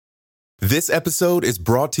This episode is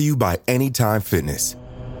brought to you by Anytime Fitness.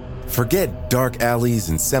 Forget dark alleys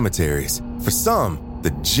and cemeteries. For some,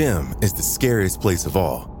 the gym is the scariest place of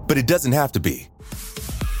all, but it doesn't have to be.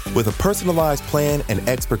 With a personalized plan and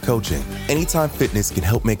expert coaching, Anytime Fitness can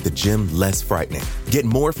help make the gym less frightening. Get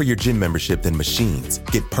more for your gym membership than machines.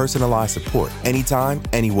 Get personalized support anytime,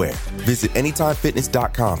 anywhere. Visit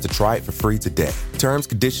AnytimeFitness.com to try it for free today. Terms,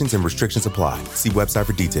 conditions, and restrictions apply. See website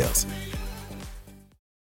for details.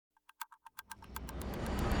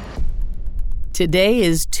 Today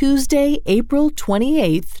is Tuesday, April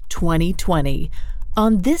 28th, 2020.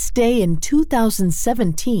 On this day in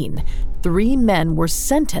 2017, 3 men were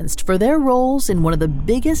sentenced for their roles in one of the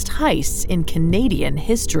biggest heists in Canadian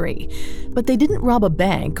history. But they didn't rob a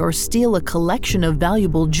bank or steal a collection of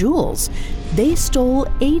valuable jewels. They stole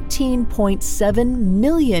 18.7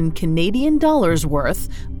 million Canadian dollars worth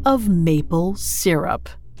of maple syrup.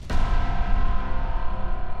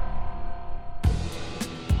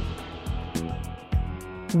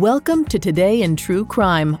 Welcome to Today in True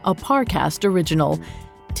Crime, a Parcast original.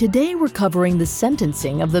 Today we're covering the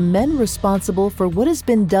sentencing of the men responsible for what has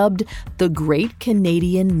been dubbed the Great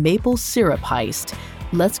Canadian Maple Syrup Heist.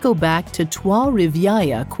 Let's go back to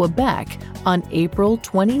Trois-Rivières, Quebec on April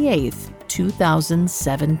 28,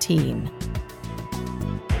 2017.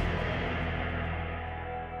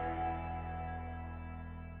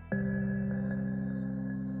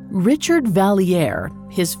 Richard Valliere,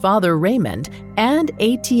 his father Raymond, and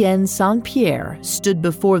Etienne Saint-Pierre stood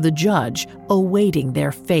before the judge, awaiting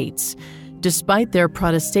their fates. Despite their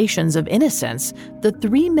protestations of innocence, the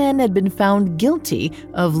 3 men had been found guilty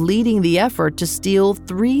of leading the effort to steal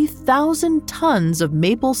 3,000 tons of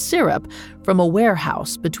maple syrup from a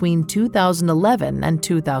warehouse between 2011 and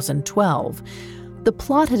 2012. The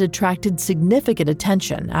plot had attracted significant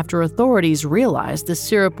attention after authorities realized the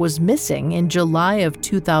syrup was missing in July of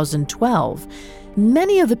 2012.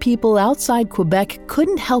 Many of the people outside Quebec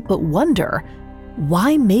couldn't help but wonder,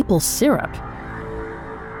 why maple syrup?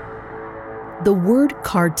 The word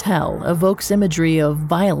cartel evokes imagery of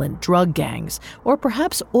violent drug gangs, or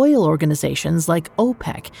perhaps oil organizations like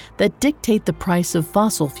OPEC that dictate the price of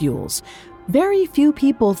fossil fuels. Very few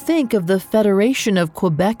people think of the Federation of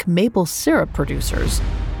Quebec maple syrup producers.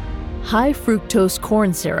 High fructose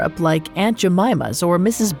corn syrup like Aunt Jemima's or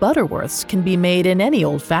Mrs. Butterworth's can be made in any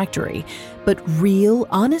old factory, but real,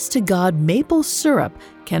 honest-to-God maple syrup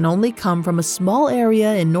can only come from a small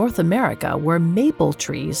area in North America where maple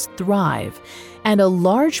trees thrive, and a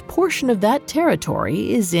large portion of that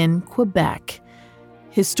territory is in Quebec.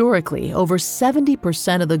 Historically, over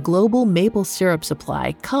 70% of the global maple syrup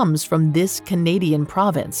supply comes from this Canadian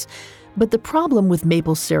province. But the problem with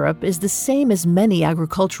maple syrup is the same as many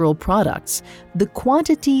agricultural products. The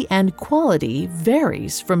quantity and quality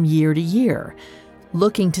varies from year to year.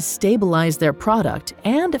 Looking to stabilize their product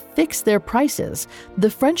and fix their prices, the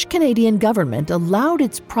French-Canadian government allowed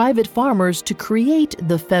its private farmers to create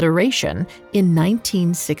the Federation in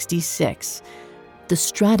 1966. The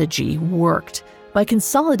strategy worked. By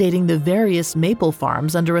consolidating the various maple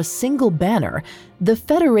farms under a single banner, the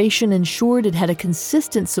Federation ensured it had a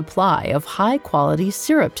consistent supply of high-quality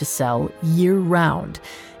syrup to sell year-round.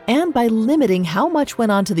 And by limiting how much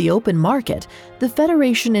went onto the open market, the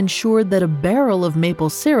Federation ensured that a barrel of maple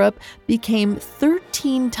syrup became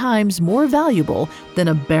 13 times more valuable than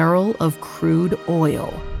a barrel of crude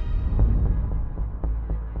oil.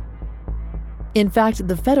 In fact,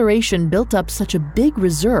 the Federation built up such a big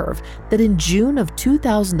reserve that in June of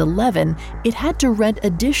 2011, it had to rent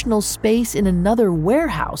additional space in another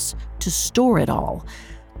warehouse to store it all.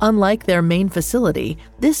 Unlike their main facility,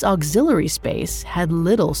 this auxiliary space had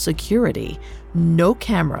little security. No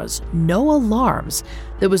cameras, no alarms.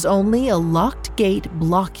 There was only a locked gate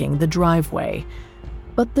blocking the driveway.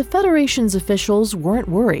 But the Federation's officials weren't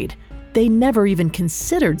worried. They never even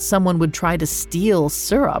considered someone would try to steal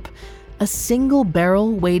syrup. A single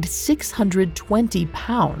barrel weighed 620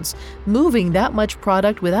 pounds. Moving that much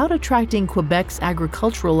product without attracting Quebec's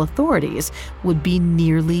agricultural authorities would be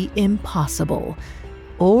nearly impossible.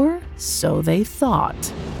 Or so they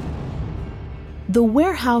thought. The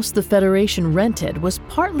warehouse the Federation rented was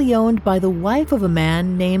partly owned by the wife of a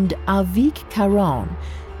man named Avik Caron.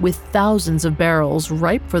 With thousands of barrels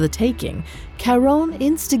ripe for the taking, Caron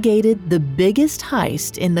instigated the biggest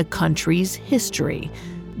heist in the country's history.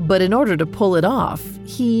 But in order to pull it off,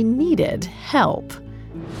 he needed help.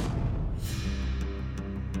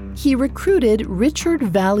 He recruited Richard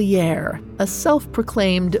Valliere, a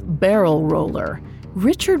self-proclaimed barrel roller.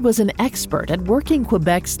 Richard was an expert at working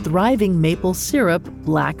Quebec's thriving maple syrup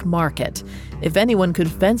black market. If anyone could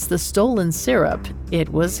fence the stolen syrup, it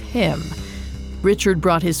was him. Richard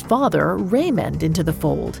brought his father, Raymond, into the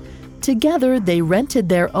fold. Together, they rented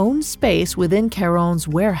their own space within Caron's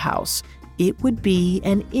warehouse. It would be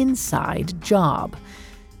an inside job.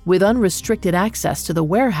 With unrestricted access to the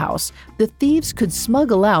warehouse, the thieves could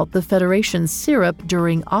smuggle out the Federation's syrup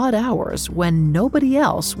during odd hours when nobody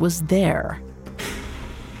else was there.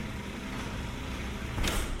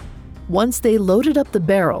 Once they loaded up the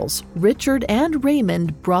barrels, Richard and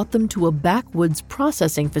Raymond brought them to a backwoods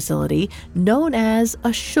processing facility known as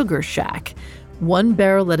a sugar shack. One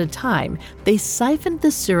barrel at a time, they siphoned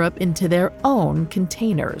the syrup into their own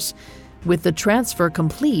containers. With the transfer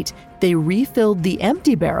complete, they refilled the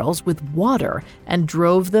empty barrels with water and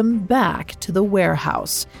drove them back to the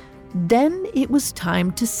warehouse. Then it was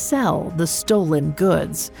time to sell the stolen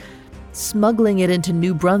goods. Smuggling it into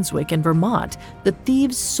New Brunswick and Vermont, the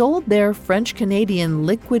thieves sold their French-Canadian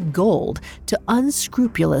liquid gold to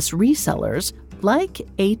unscrupulous resellers like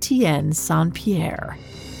Etienne Saint-Pierre.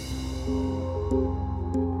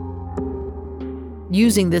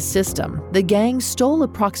 Using this system, the gang stole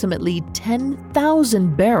approximately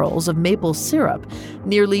 10,000 barrels of maple syrup,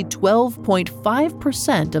 nearly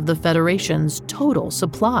 12.5% of the Federation's total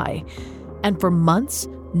supply. And for months,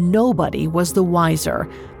 nobody was the wiser.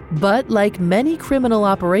 But like many criminal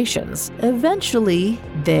operations, eventually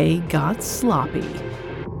they got sloppy.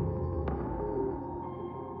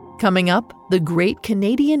 Coming up, the Great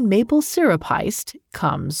Canadian Maple Syrup Heist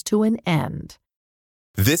comes to an end.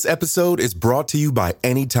 This episode is brought to you by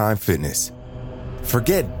Anytime Fitness.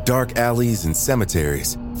 Forget dark alleys and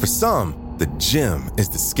cemeteries. For some, the gym is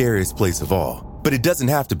the scariest place of all, but it doesn't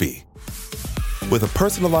have to be. With a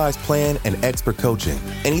personalized plan and expert coaching,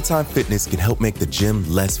 Anytime Fitness can help make the gym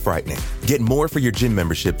less frightening. Get more for your gym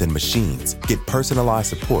membership than machines. Get personalized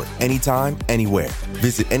support anytime, anywhere.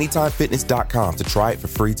 Visit AnytimeFitness.com to try it for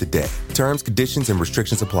free today. Terms, conditions, and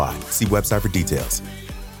restrictions apply. See website for details.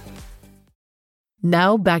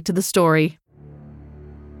 Now back to the story.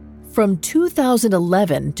 From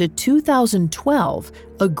 2011 to 2012,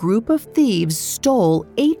 a group of thieves stole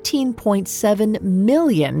 18.7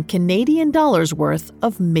 million Canadian dollars worth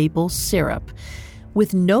of maple syrup.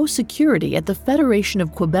 With no security at the Federation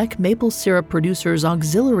of Quebec Maple Syrup Producers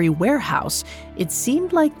Auxiliary Warehouse, it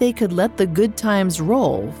seemed like they could let the good times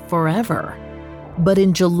roll forever. But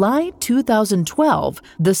in July 2012,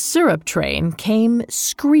 the syrup train came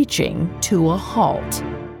screeching to a halt.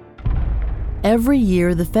 Every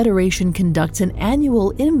year, the Federation conducts an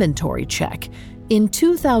annual inventory check. In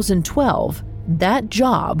 2012, that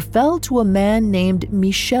job fell to a man named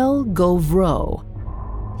Michel Gauvreau.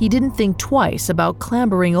 He didn't think twice about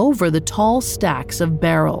clambering over the tall stacks of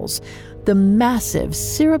barrels. The massive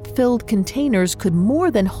syrup-filled containers could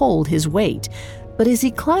more than hold his weight. But as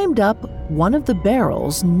he climbed up, one of the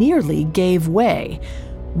barrels nearly gave way.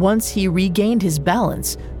 Once he regained his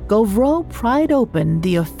balance, Gauvreau pried open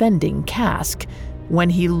the offending cask. When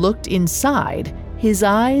he looked inside, his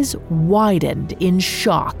eyes widened in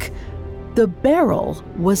shock. The barrel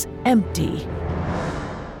was empty.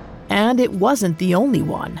 And it wasn't the only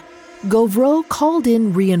one. Gauvreau called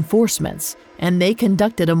in reinforcements, and they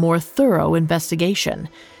conducted a more thorough investigation.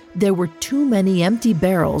 There were too many empty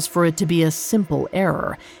barrels for it to be a simple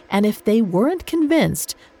error, and if they weren't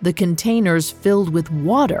convinced, the containers filled with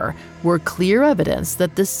water were clear evidence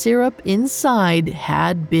that the syrup inside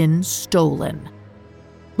had been stolen.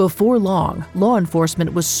 Before long, law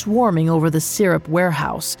enforcement was swarming over the syrup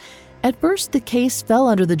warehouse. At first, the case fell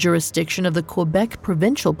under the jurisdiction of the Quebec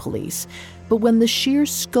Provincial Police, but when the sheer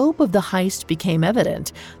scope of the heist became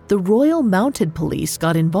evident, the Royal Mounted Police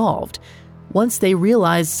got involved. Once they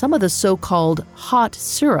realized some of the so-called hot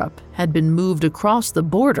syrup had been moved across the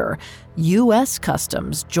border, U.S.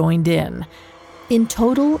 Customs joined in. In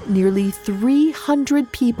total, nearly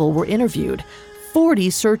 300 people were interviewed, 40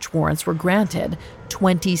 search warrants were granted,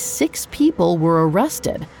 26 people were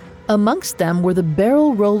arrested. Amongst them were the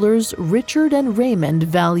barrel rollers Richard and Raymond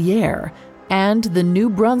Valliere and the New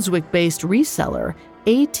Brunswick-based reseller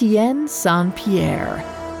Etienne Saint-Pierre.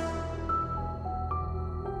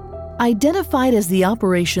 Identified as the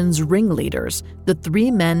operation's ringleaders, the three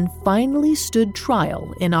men finally stood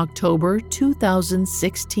trial in October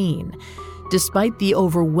 2016. Despite the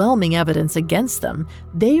overwhelming evidence against them,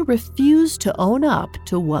 they refused to own up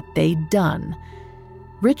to what they'd done.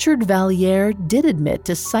 Richard Valliere did admit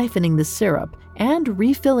to siphoning the syrup and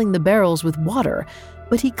refilling the barrels with water,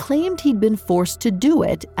 but he claimed he'd been forced to do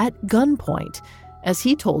it at gunpoint. As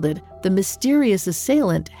he told it, the mysterious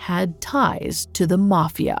assailant had ties to the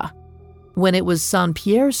mafia. When it was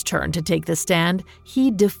Saint-Pierre's turn to take the stand,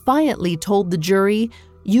 he defiantly told the jury,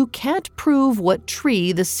 "You can't prove what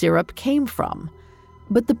tree the syrup came from."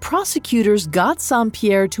 But the prosecutors got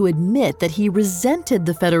St-Pierre to admit that he resented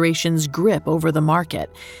the Federation's grip over the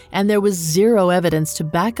market, and there was zero evidence to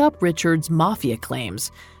back up Richard's mafia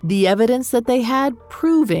claims. The evidence that they had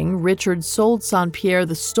proving Richard sold St-Pierre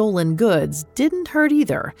the stolen goods didn't hurt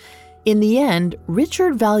either. In the end,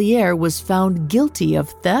 Richard Valliere was found guilty of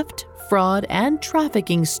theft, fraud, and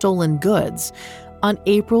trafficking stolen goods. On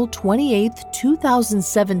April 28,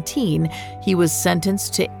 2017, he was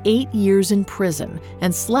sentenced to 8 years in prison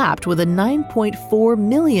and slapped with a $9.4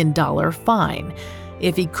 million fine.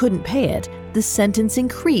 If he couldn't pay it, the sentence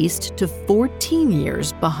increased to 14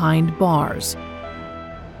 years behind bars.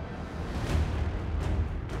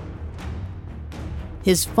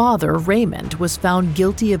 His father, Raymond, was found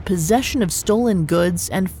guilty of possession of stolen goods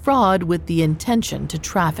and fraud with the intention to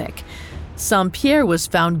traffic. St-Pierre was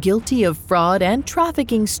found guilty of fraud and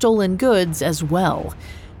trafficking stolen goods as well.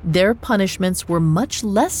 Their punishments were much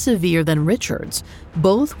less severe than Richard's.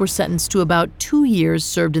 Both were sentenced to about 2 years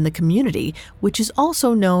served in the community, which is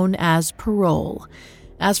also known as parole.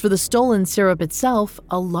 As for the stolen syrup itself,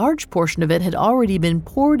 a large portion of it had already been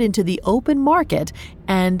poured into the open market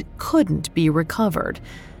and couldn't be recovered.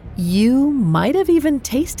 You might have even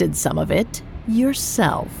tasted some of it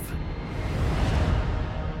yourself.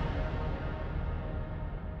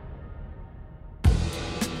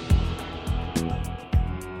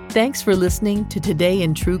 Thanks for listening to Today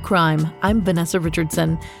in True Crime. I'm Vanessa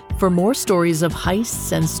Richardson. For more stories of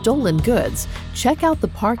heists and stolen goods, check out the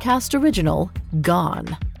Parcast original,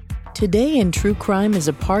 Gone. Today in True Crime is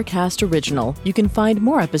a Parcast original. You can find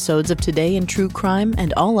more episodes of Today in True Crime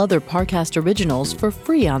and all other Parcast originals for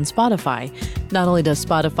free on Spotify. Not only does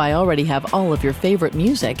Spotify already have all of your favorite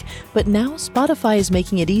music, but now Spotify is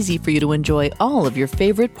making it easy for you to enjoy all of your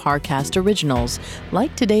favorite Parcast originals,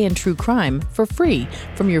 like Today in True Crime, for free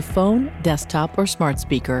from your phone, desktop, or smart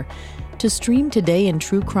speaker. To stream Today in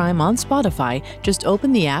True Crime on Spotify, just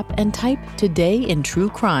open the app and type Today in True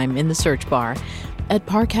Crime in the search bar. At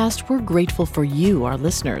Parcast, we're grateful for you, our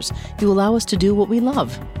listeners. You allow us to do what we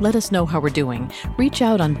love. Let us know how we're doing. Reach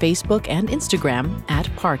out on Facebook and Instagram at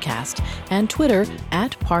Parcast and Twitter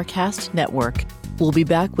at Parcast Network. We'll be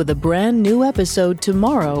back with a brand new episode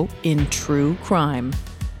tomorrow in True Crime.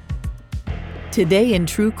 Today in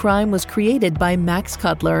True Crime was created by Max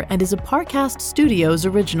Cutler and is a Parcast Studios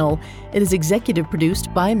original. It is executive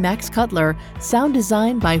produced by Max Cutler, sound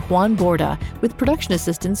design by Juan Borda, with production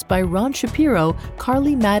assistance by Ron Shapiro,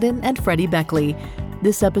 Carly Madden, and Freddie Beckley.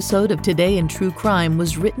 This episode of Today in True Crime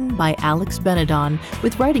was written by Alex Benedon,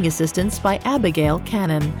 with writing assistance by Abigail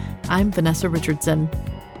Cannon. I'm Vanessa Richardson.